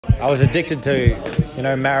I was addicted to,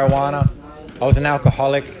 marijuana. I was an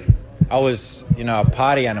alcoholic. I was, a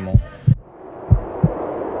party animal.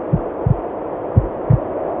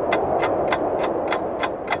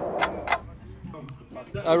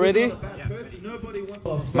 Ready?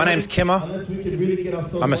 My name's Kimmer.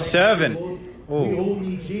 I'm a servant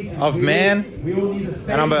of man,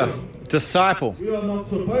 and I'm a disciple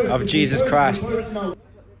of Jesus Christ.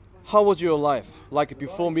 How was your life like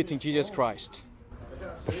before meeting Jesus Christ?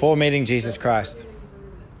 Before meeting Jesus Christ,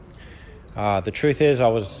 the truth is I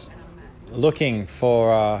was looking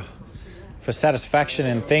for satisfaction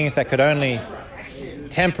in things that could only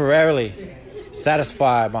temporarily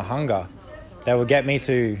satisfy my hunger, that would get me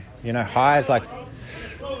to, highs. Like,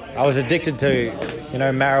 I was addicted to,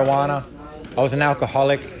 marijuana. I was an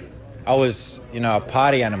alcoholic. I was, a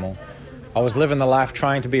party animal. I was living the life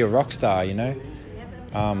trying to be a rock star,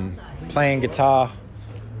 playing guitar,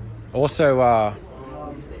 also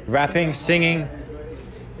rapping, singing,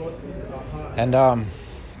 and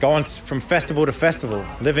going from festival to festival,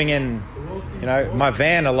 living in, my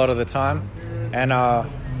van a lot of the time, and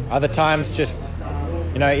other times just,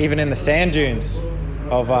 even in the sand dunes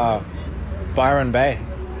of Byron Bay.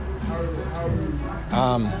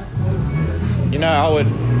 I would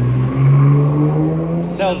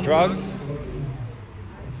sell drugs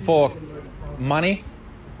for money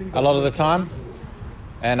a lot of the time,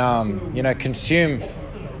 and consume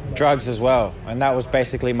drugs as well, and that was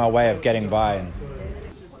basically my way of getting by.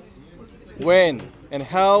 When and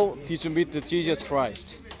how did you meet Jesus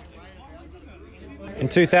Christ? In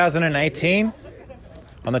 2018,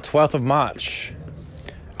 on the 12th of March,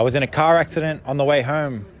 I was in a car accident on the way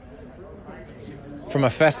home from a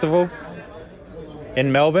festival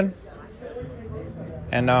in Melbourne,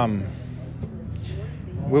 and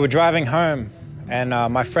we were driving home, and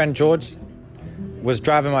my friend George was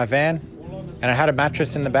driving my van, and I had a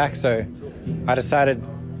mattress in the back, so I decided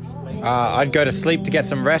I'd go to sleep to get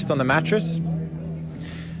some rest on the mattress,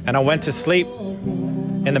 and I went to sleep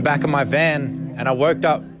in the back of my van, and I woke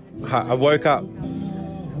up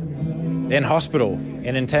in hospital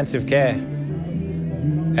in intensive care,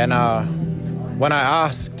 and when I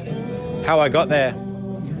asked how I got there,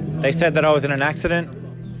 they said that I was in an accident,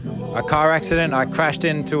 a car accident. I crashed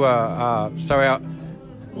into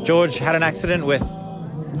George had an accident with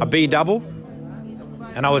a B double,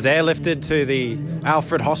 and I was airlifted to the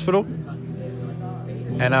Alfred Hospital,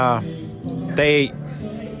 and the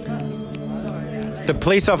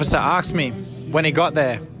police officer asked me when he got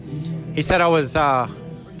there, he said I was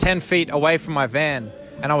 10 feet away from my van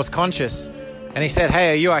and I was conscious, and he said,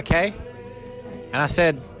 "Hey, are you okay?" And I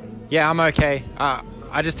said, "Yeah, I'm okay.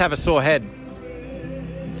 I just have a sore head."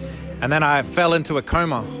 And then I fell into a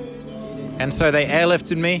coma, and so they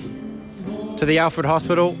airlifted me to the Alfred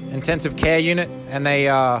Hospital intensive care unit, and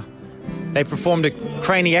they performed a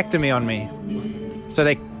craniectomy on me. So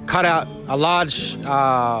they cut out a large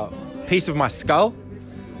piece of my skull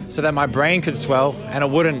so that my brain could swell and it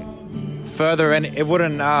wouldn't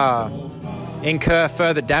incur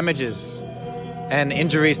further damages and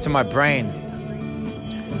injuries to my brain.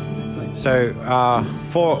 So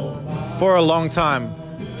for a long time,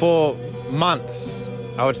 for months,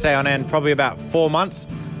 I would say on end, probably about 4 months,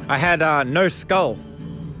 I had no skull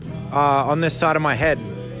on this side of my head,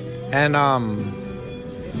 and I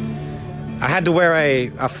had to wear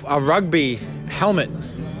a rugby helmet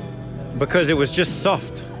because it was just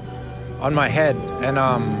soft on my head. And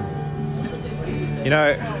I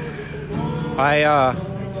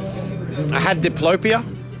had diplopia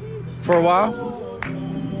for a while,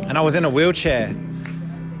 and I was in a wheelchair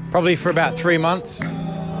probably for about 3 months,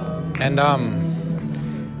 and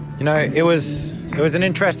it was an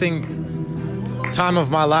interesting time of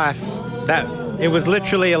my life. That it was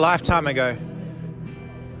literally a lifetime ago,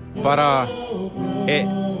 but it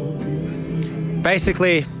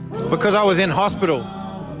basically, because I was in hospital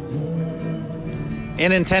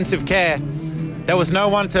in intensive care, there was no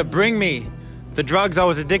one to bring me the drugs I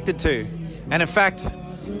was addicted to. And in fact,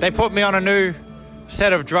 they put me on a new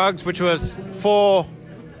set of drugs which was for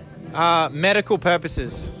medical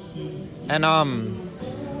purposes, and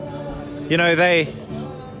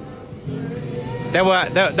they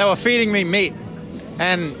were feeding me meat,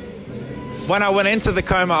 and when I went into the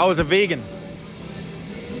coma, I was a vegan,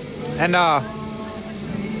 and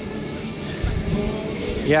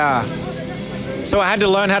so I had to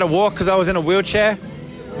learn how to walk because I was in a wheelchair.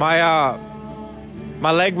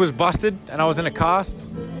 My leg was busted and I was in a cast,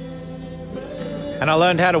 and I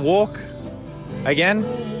learned how to walk again,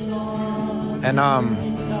 and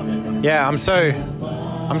I'm so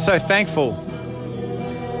thankful.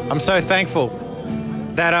 I'm so thankful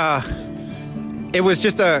that it was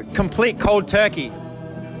just a complete cold turkey,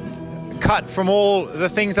 cut from all the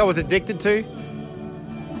things I was addicted to.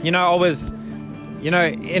 You know, I was,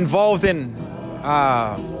 involved in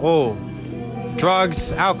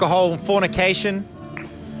drugs, alcohol, fornication,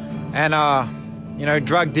 and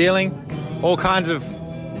drug dealing, all kinds of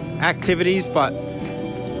activities. But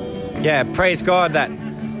yeah, praise God that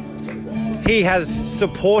He has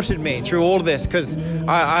supported me through all of this, because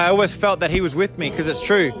I always felt that He was with me, because it's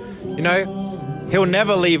true. He'll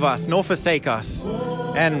never leave us nor forsake us.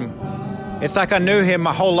 And it's like I knew Him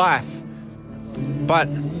my whole life, but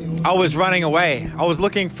I was running away. I was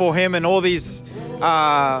looking for Him in all these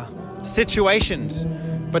situations,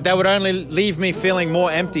 but that would only leave me feeling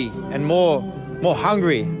more empty and more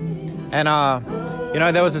hungry. And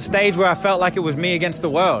there was a stage where I felt like it was me against the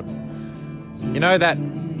world.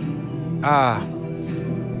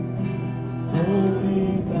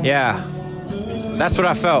 That's what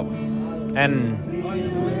I felt. And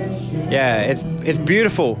yeah, it's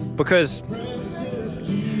beautiful, because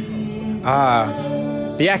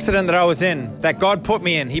the accident that I was in, that God put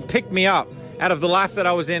me in, He picked me up out of the life that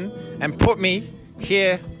I was in and put me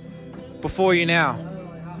here before you now.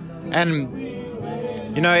 And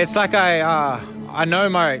it's like I know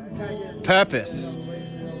my purpose.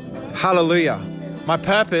 Hallelujah. My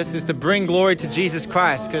purpose is to bring glory to Jesus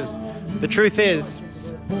Christ, because the truth is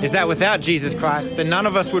that without Jesus Christ, then none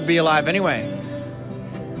of us would be alive anyway.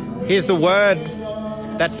 He is the Word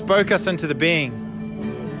that spoke us into the being.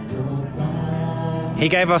 He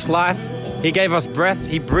gave us life. He gave us breath.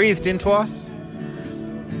 He breathed into us.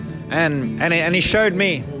 And He showed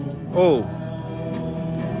me. Oh,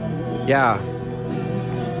 yeah.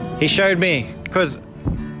 He showed me, because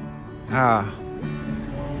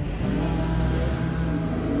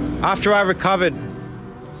after I recovered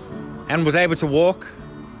and was able to walk,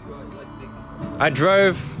 I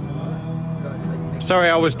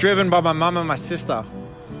was driven by my mum and my sister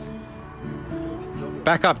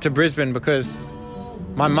back up to Brisbane, because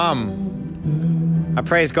my mum, I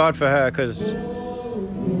praise God for her, because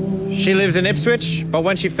she lives in Ipswich, but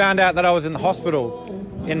when she found out that I was in the hospital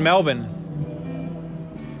in Melbourne,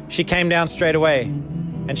 she came down straight away,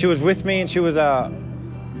 and she was with me, and she was a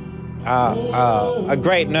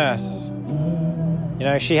great nurse.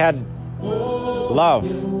 She had love,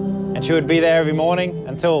 and she would be there every morning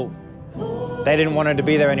until they didn't want her to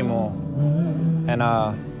be there anymore. And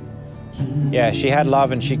she had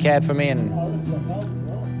love, and she cared for me, and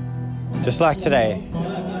just like today.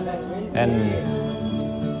 And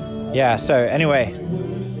so anyway,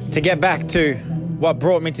 to get back to what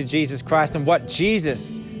brought me to Jesus Christ and what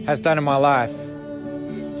Jesus has done in my life.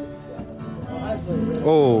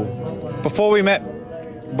 Before we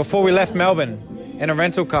left Melbourne in a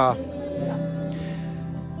rental car,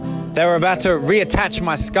 they were about to reattach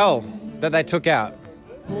my skull that they took out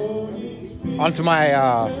onto my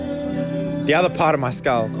the other part of my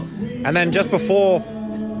skull. And then just before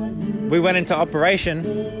we went into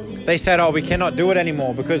operation, they said, we cannot do it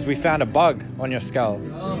anymore because we found a bug on your skull.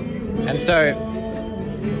 And so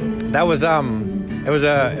that was it was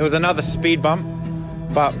another speed bump.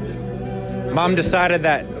 But Mum decided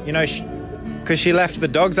that, because she left the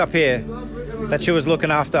dogs up here that she was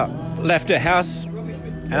looking after, left her house,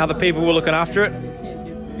 and other people were looking after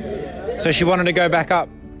it. So she wanted to go back up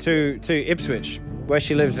to Ipswich, where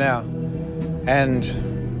she lives now. And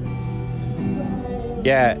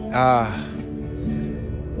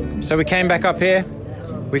so we came back up here.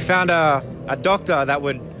 We found a doctor that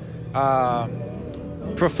would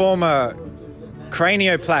perform a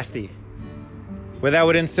cranioplasty, where they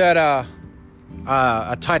would insert a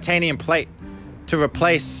titanium plate to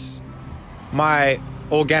replace my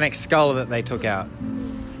organic skull that they took out.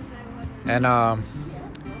 And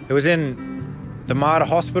it was in the Mater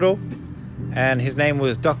Hospital, and his name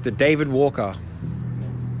was Dr. David Walker.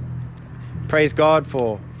 Praise God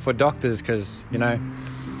for doctors, because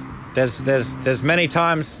there's many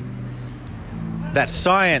times that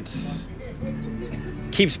science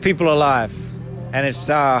keeps people alive, and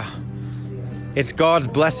it's God's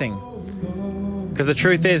blessing. Because the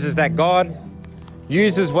truth is that God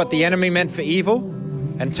uses what the enemy meant for evil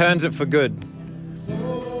and turns it for good.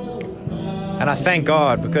 And I thank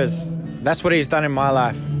God, because that's what He's done in my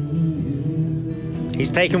life.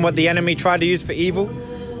 He's taken what the enemy tried to use for evil,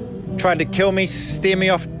 tried to kill me, steer me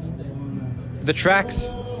off the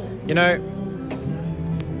tracks, and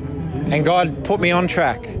God put me on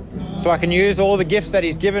track so I can use all the gifts that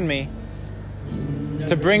He's given me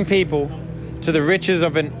to bring people to the riches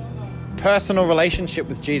of a personal relationship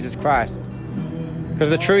with Jesus Christ.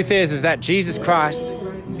 Because the truth is that Jesus Christ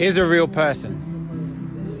is a real person,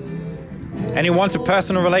 and He wants a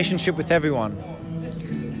personal relationship with everyone.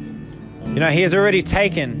 You know, He has already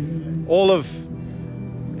taken all of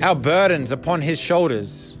our burdens upon His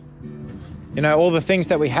shoulders. You know, all the things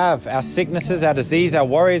that we have, our sicknesses, our disease, our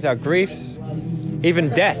worries, our griefs, even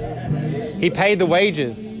death. He paid the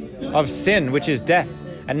wages of sin, which is death.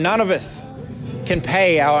 And none of us can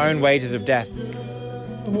pay our own wages of death.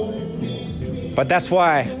 But that's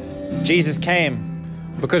why Jesus came.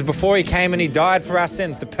 Because before He came and He died for our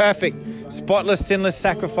sins, the perfect, spotless, sinless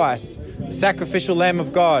sacrifice, the sacrificial Lamb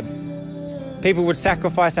of God, people would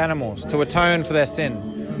sacrifice animals to atone for their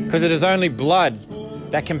sin. Because it is only blood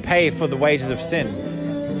that can pay for the wages of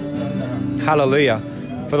sin. Hallelujah.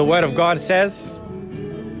 For the Word of God says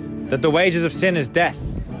that the wages of sin is death,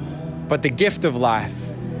 but the gift of life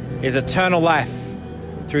is eternal life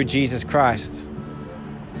through Jesus Christ.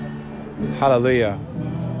 Hallelujah.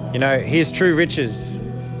 You know, His true riches.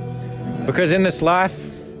 Because in this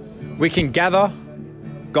life, we can gather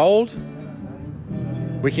gold,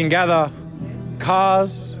 we can gather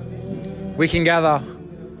cars, we can gather,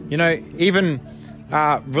 you know, even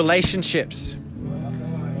relationships.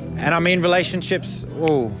 And I mean relationships,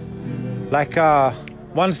 like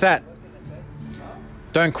ones that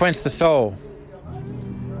don't quench the soul,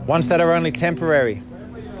 ones that are only temporary.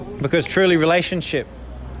 Because truly relationship,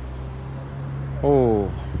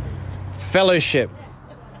 fellowship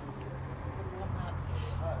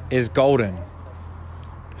is golden.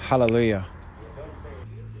 Hallelujah.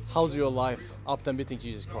 How's your life after meeting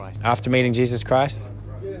Jesus Christ? After meeting Jesus Christ?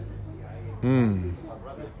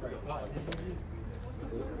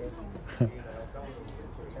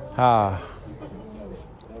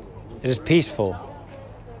 It is peaceful.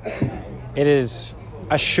 It is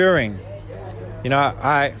assuring. You know,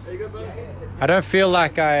 I don't feel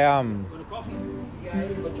like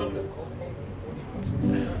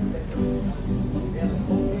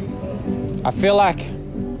I feel like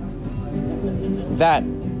that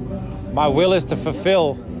my will is to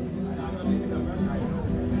fulfill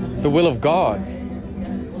the will of God.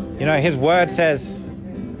 You know, His Word says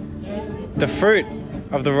the fruit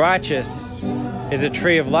of the righteous is a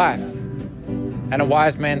tree of life, and a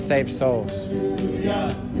wise man saves souls.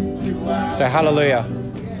 So hallelujah.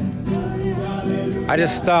 I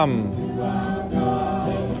just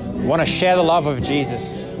want to share the love of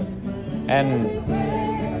Jesus. And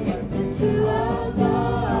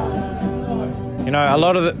you know, a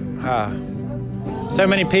lot of so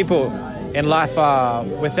many people in life are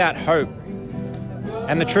without hope.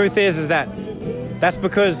 And the truth is that that's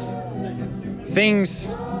because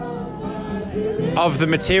things of the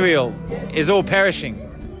material is all perishing.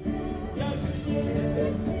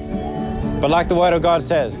 But like the Word of God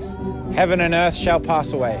says, heaven and earth shall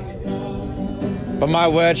pass away, but my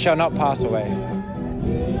word shall not pass away.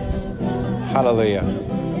 Hallelujah.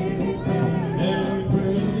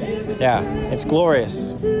 Yeah, it's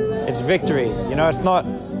glorious. It's victory. You know, it's not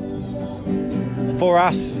for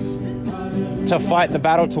us to fight the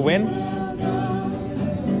battle to win,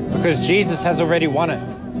 because Jesus has already won it.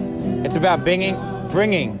 It's about bringing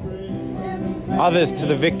others to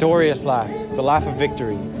the victorious life, the life of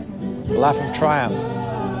victory, the life of triumph.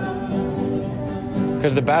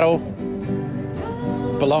 Because the battle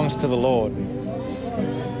belongs to the Lord.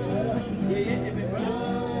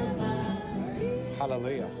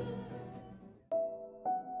 Hallelujah.